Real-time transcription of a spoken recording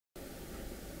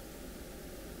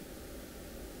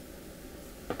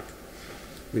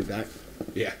We back?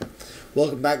 Yeah.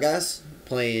 Welcome back, guys.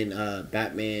 Playing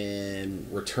Batman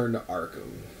Return to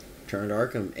Arkham. Return to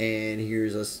Arkham. And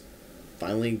here's us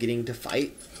finally getting to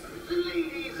fight.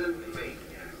 Ladies and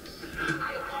maniacs,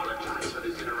 I apologize for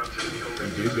this interruption.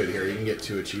 You do good here. You can get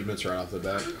 2 achievements right off the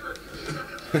bat.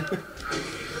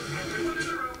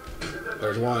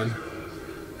 There's one.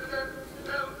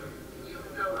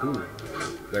 Ooh.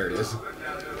 There it is.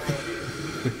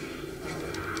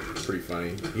 Pretty funny.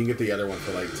 You can get the other one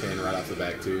for like 10 right off the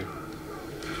back too.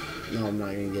 No, I'm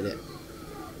not going to get it.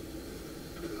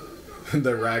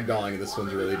 The ragdolling of this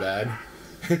one's really bad.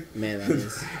 Man, that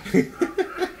is.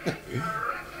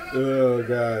 Oh,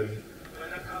 God.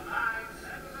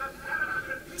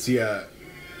 See,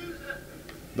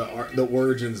 the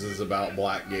origins is about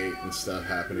Blackgate and stuff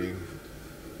happening.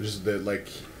 Just that, like,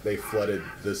 they flooded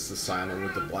this asylum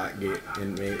with the Blackgate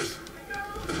inmates.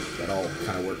 That all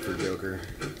kind of worked for Joker.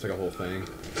 It's like a whole thing.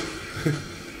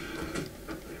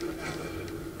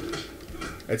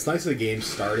 It's nice the game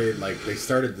started, like, they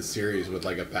started the series with,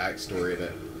 like, a backstory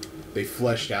that they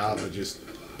fleshed out but just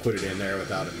put it in there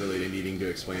without it really needing to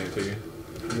explain it to you.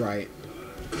 Right.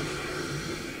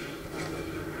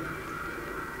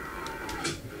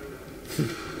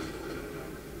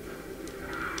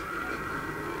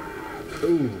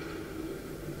 Ooh.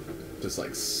 Just,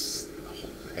 like,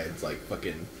 head's, like,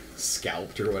 fucking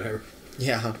scalped or whatever.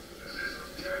 Yeah.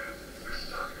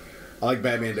 I like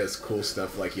Batman does cool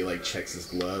stuff, like he like checks his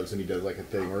gloves and he does like a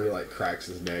thing where he like cracks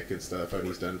his neck and stuff when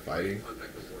he's done fighting.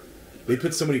 They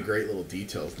put so many great little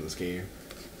details in this game.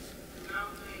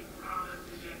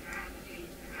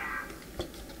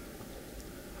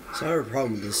 So I have a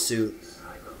problem with this suit.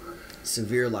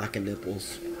 Severe lack of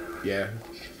nipples. Yeah.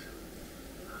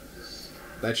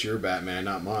 That's your Batman,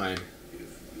 not mine.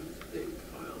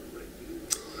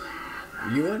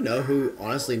 You want to know who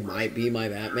honestly might be my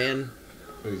Batman?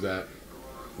 Who's that?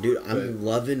 Dude, I'm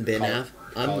loving Ben Affleck.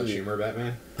 College humor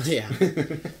Batman? Yeah.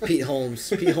 Pete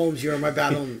Holmes. Pete Holmes, you're my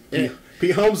Batman.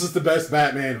 Pete Holmes is the best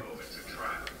Batman.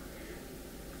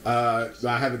 I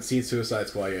haven't seen Suicide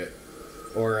Squad yet.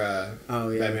 Or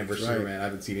Batman vs. Superman. I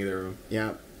haven't seen either of them.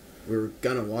 Yeah. We were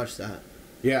going to watch that.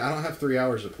 Yeah, I don't have 3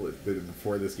 hours to play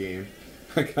before this game.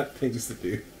 I got things to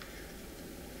do.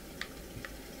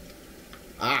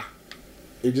 Ah!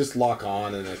 You just lock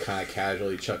on and then kind of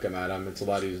casually chuck them at him. It's a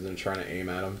lot easier than trying to aim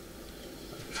at him.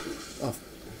 Oh.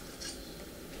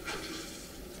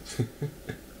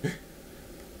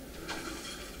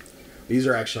 These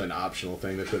are actually an optional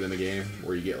thing they put in the game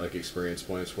where you get like experience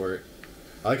points for it.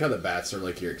 I like how the bats are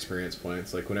like your experience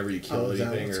points. Like whenever you kill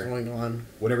anything what's going on?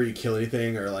 Whenever you kill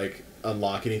anything or like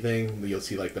unlock anything, you'll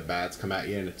see like the bats come at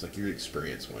you and it's like your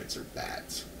experience points are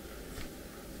bats.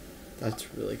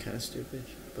 That's really kind of stupid.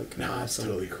 But no, it's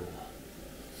totally cool.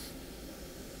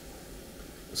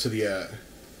 So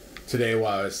today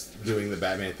while I was doing the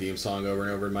Batman theme song over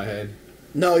and over in my head.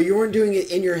 No, you weren't doing it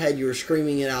in your head. You were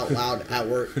screaming it out loud at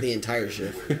work the entire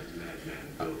shift.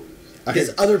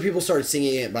 Because other people started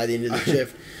singing it by the end of the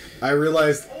shift. I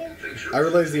realized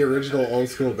the original old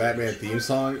school Batman theme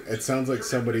song. It sounds like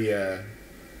somebody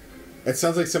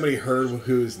heard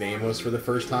who his name was for the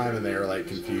first time and they were like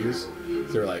confused. So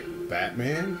they were like,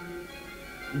 Batman?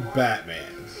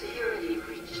 Batman.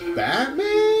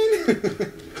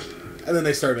 And then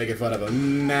they started making fun of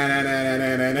him. Na na na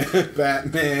na na na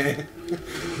Batman.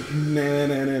 Na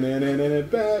na na na na na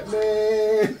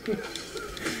Batman.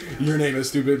 Your name is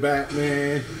stupid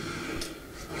Batman.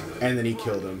 And then he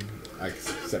killed him.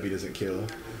 Except he doesn't kill.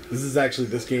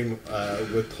 This game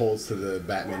withholds to the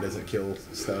Batman doesn't kill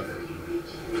stuff.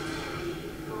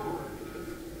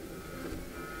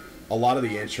 A lot of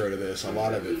the intro to this, a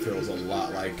lot of it feels a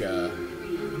lot like, damn,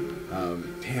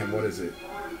 what is it?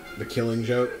 The Killing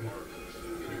Joke?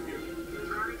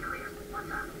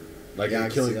 Like, yeah,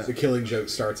 the Killing Joke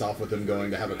starts off with him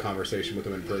going to have a conversation with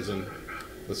him in prison.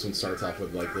 This one starts off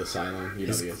with, like, the asylum. You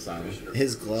know, the asylum.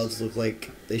 His gloves look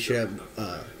like they should have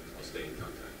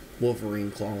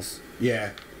Wolverine claws.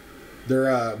 Yeah.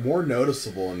 They're more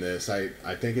noticeable in this. I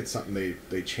think it's something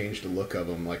they changed the look of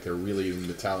them. Like, they're really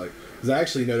metallic. Because I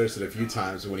actually noticed it a few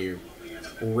times when he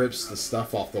rips the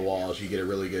stuff off the walls, you get a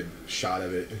really good shot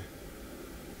of it.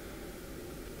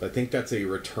 I think that's a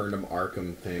Return to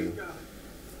Arkham thing.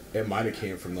 It might have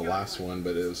came from the last one,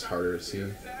 but it was harder to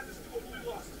see.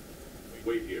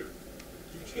 Wait here.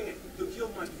 You can't. He'll kill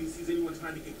Mike if he sees anyone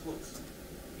trying to get close.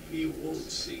 He won't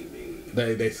see me.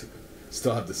 They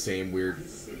still have the same weird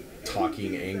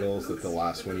talking angles that the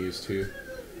last one used to.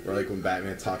 Or like when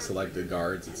Batman talks to like the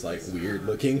guards, it's like weird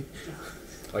looking.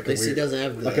 Like a weird, doesn't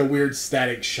have like a weird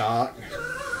static shot.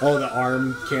 Oh, the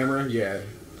arm camera, yeah.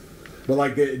 But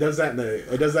like it does that in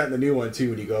the new one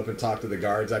too. When you go up and talk to the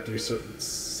guards after you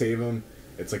save him,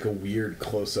 it's like a weird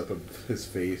close up of his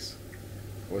face.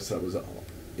 What's that? Was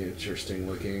interesting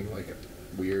looking, like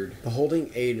weird. The holding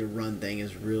A to run thing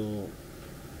is real.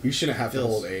 You shouldn't have to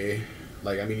hold A.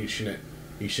 Like I mean, you shouldn't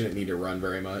need to run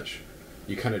very much.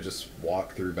 You kind of just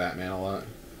walk through Batman a lot.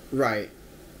 Right.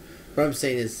 What I'm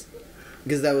saying is,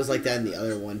 because that was like that in the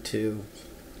other one too.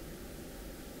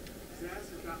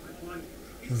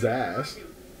 Zaz?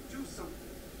 Do something,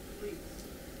 please.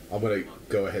 I'm gonna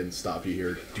go ahead and stop you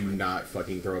here. Do not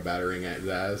fucking throw a battering at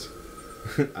Zaz.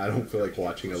 I don't feel like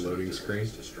watching a loading screen.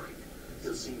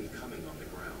 He'll see me coming on the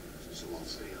ground, so I'll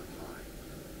stay up high.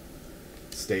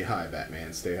 Stay high,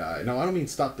 Batman. Stay high. No, I don't mean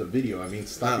stop the video. I mean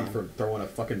stop you Oh. from throwing a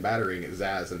fucking battering at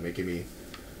Zaz and making me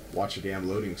watch a damn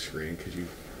loading screen because you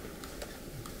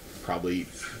probably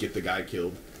get the guy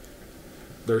killed.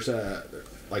 There's a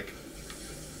like.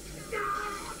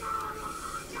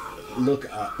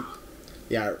 Look up.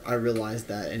 Yeah, I realized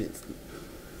that, and it's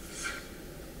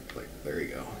Like, there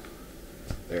you go.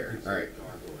 There. Alright.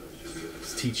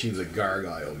 It's teaching the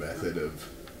gargoyle method of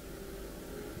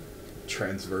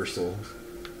transversal.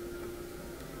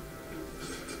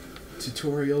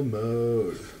 Tutorial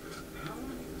mode.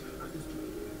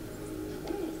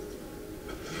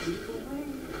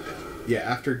 Yeah,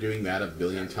 after doing that a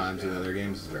billion times in other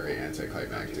games, it's very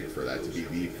anticlimactic for that to be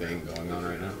the thing going on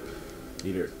right now.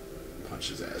 Need to punch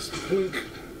his ass.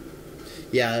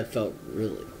 yeah, it felt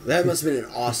really. That must have been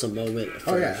an awesome moment. At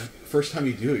Oh yeah, first. first time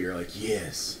you do it, you're like,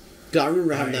 yes, Dude, I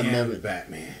remember having I that am moment.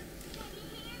 Batman.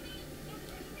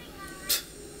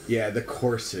 Yeah, the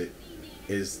corset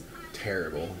is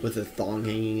terrible. With the thong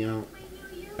hanging out.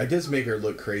 It does make her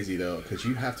look crazy though, because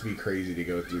you have to be crazy to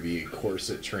go through the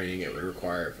corset training it would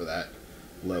require for that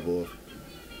level of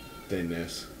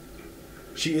thinness.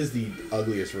 She is the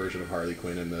ugliest version of Harley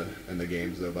Quinn in the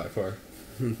games though, by far.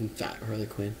 Fat Harley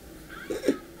Quinn.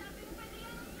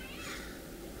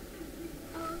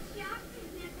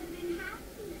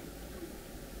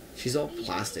 She's all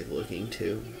plastic looking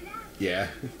too. Yeah.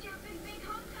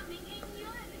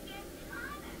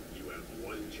 You have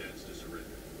one chance to surrender.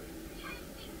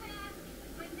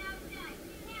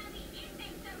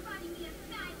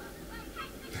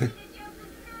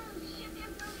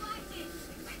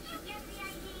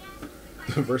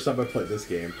 The first time I played this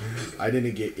game, I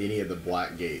didn't get any of the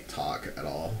Blackgate talk at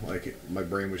all. Like, my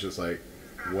brain was just like,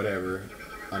 whatever,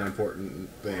 unimportant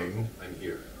thing. I'm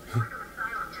here.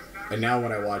 And now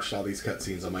when I watched all these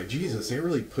cutscenes, I'm like, Jesus, they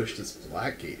really pushed this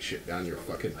Blackgate shit down your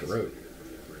fucking throat.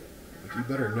 Like, you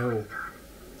better know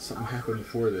something happened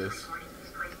before this.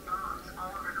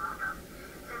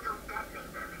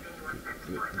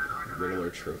 Riddler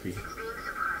trophy.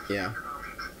 Yeah.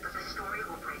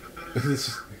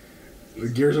 This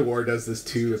Gears of War does this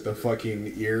too with the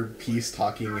fucking earpiece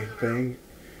talking thing,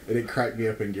 and it cracked me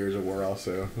up in Gears of War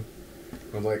also.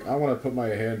 I'm like, I want to put my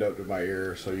hand up to my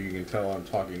ear so you can tell I'm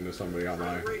talking to somebody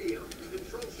online.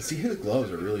 See, his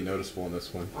gloves are really noticeable in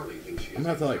this one. I'm gonna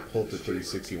have to like pull up the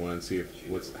 361 and see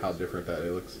if how different that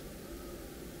looks.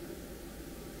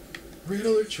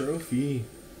 Riddler trophy.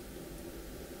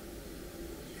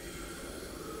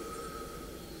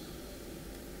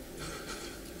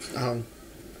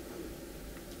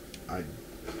 I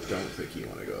don't think you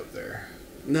want to go up there.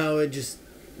 No, it just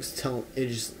was telling. It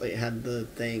just like had the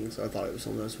thing, so I thought it was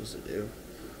something I was supposed to do.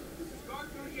 Guard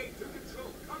 38 to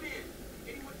control. Come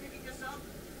in. Anyone picking us up?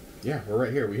 Yeah, we're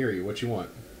right here. We hear you. What you want?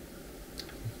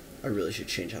 I really should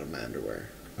change out of my underwear.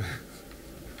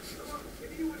 Hello, can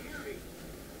anyone hear me?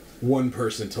 One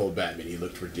person told Batman he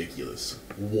looked ridiculous.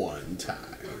 One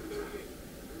time.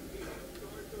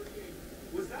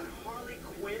 Was that Harley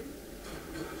Quinn?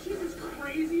 She's as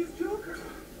crazy as Joker.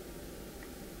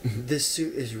 This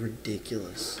suit is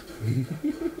ridiculous.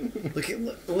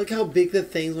 look how big the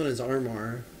things on his arm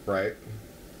are. Right?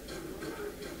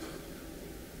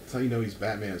 That's how you know he's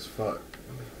Batman as fuck.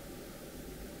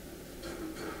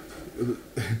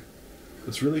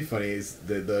 What's really funny is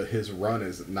his run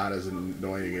is not as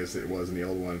annoying as it was in the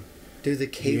old one. Dude, the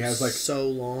cape's has, like- so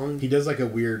long. He does like a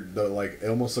weird, it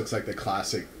almost looks like the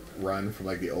classic run from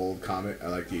like the old comic,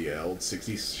 like the old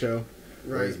 60s show.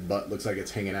 Where his Right. butt looks like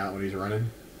it's hanging out when he's running.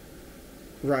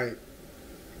 Right.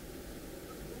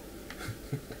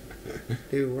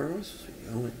 Dude, where am I supposed to be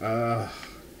going?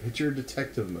 Hit your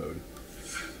detective mode.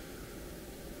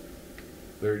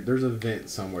 There's a vent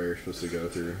somewhere you're supposed to go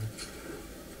through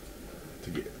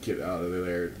to get out of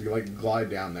there. You like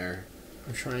glide down there.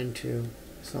 I'm trying to.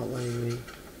 It's not letting me.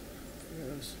 There it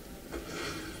goes.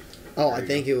 Oh, I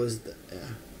think it was. Yeah.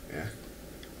 Yeah.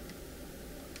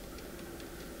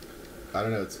 I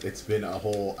don't know. It's been a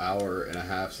whole hour and a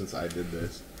half since I did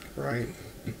this. Right.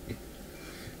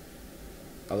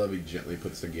 I love he gently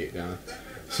puts the gate down.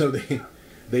 So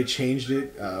they changed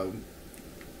it.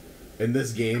 In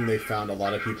this game, they found a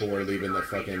lot of people were leaving the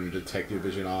fucking detective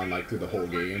vision on like through the whole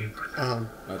game.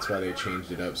 That's why they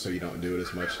changed it up so you don't do it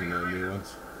as much in the new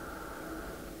ones.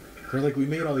 They're like, we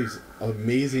made all these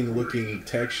amazing looking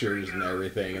textures and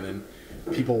everything, and then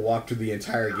people walk through the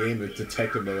entire game with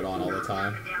detective mode on all the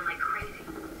time.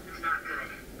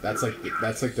 That's like the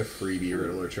freebie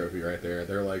Riddler trophy right there.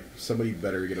 They're like, somebody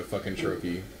better get a fucking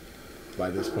trophy by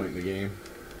this point in the game.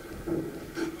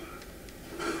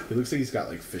 He looks like he's got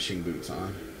like fishing boots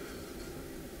on.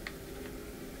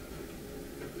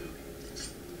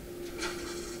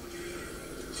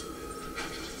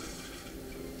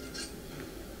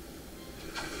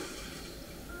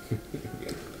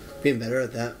 Being better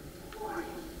at that.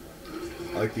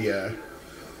 I like the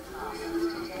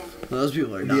Those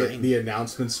people are dying. the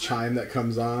announcements chime that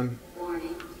comes on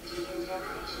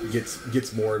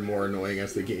gets more and more annoying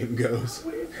as the game goes.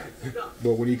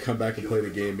 But when you come back and play the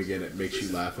game again, it makes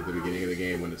you laugh at the beginning of the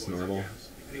game when it's normal.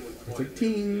 It's like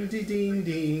ding, ding, ding,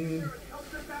 ding.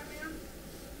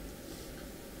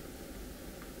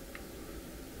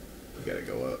 You gotta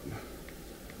go up.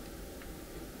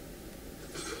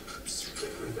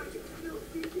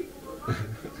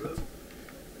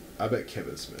 I bet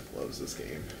Kevin Smith loves this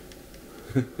game.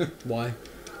 Why?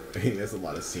 He has a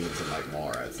lot of scenes in like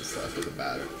Mallrats and stuff with the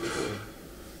Batman people,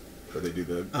 where they do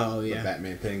the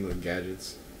Batman thing with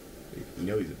gadgets. You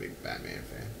know he's a big Batman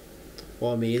fan.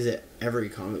 Well, I mean, he's every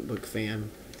comic book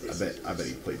fan. I bet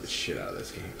he played the shit out of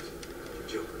this game.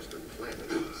 Joker's been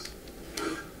planning us.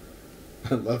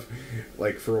 I love,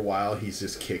 like, for a while he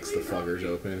just kicks the fuckers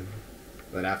open.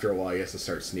 Then after a while he has to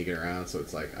start sneaking around, so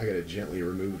it's like, I gotta gently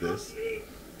remove this.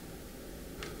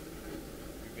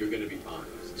 You're gonna be fine.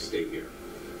 Stay here.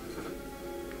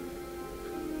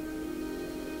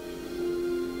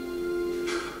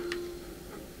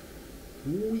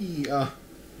 Wee,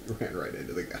 ran right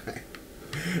into the guy.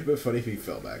 But funny if he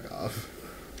fell back off.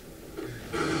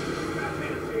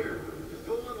 Batman's here. Just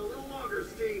hold on a little longer,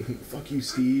 Steve. Fuck you,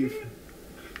 Steve.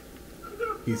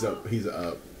 He's up. He's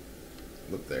up.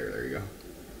 Look there. There you go.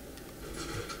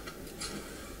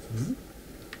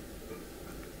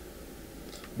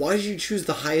 Why did you choose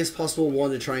the highest possible one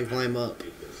to try and climb up?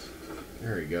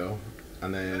 There you go.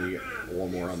 And then you get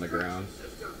one more on the ground.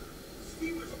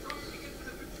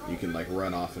 You can like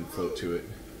run off and float to it.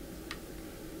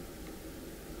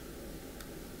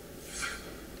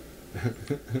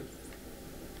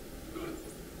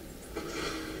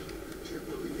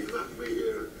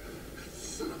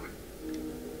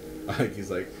 Like he's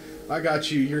like, I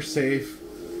got you. You're safe.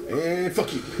 And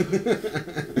fuck you.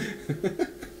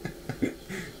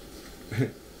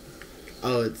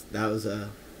 Oh, that was a.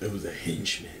 It was a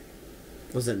henchman.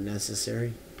 Wasn't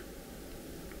necessary.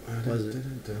 Was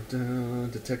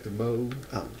it? Detective mode.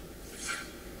 Oh.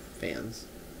 Fans.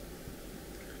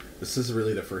 This is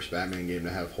really the first Batman game to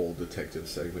have whole detective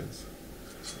segments.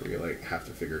 Where you like have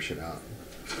to figure shit out.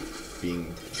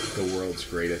 Being the world's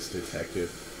greatest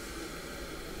detective.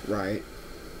 Right.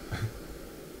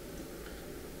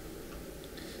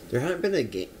 There hadn't been a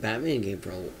Batman game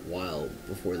for a while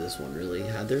before this one, really,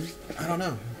 had there? I don't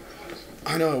know.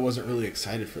 I know I wasn't really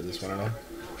excited for this one at all.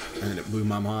 And it blew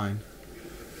my mind.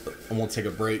 I won't take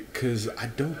a break because I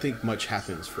don't think much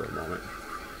happens for a moment.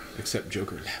 Except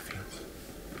Joker laughing.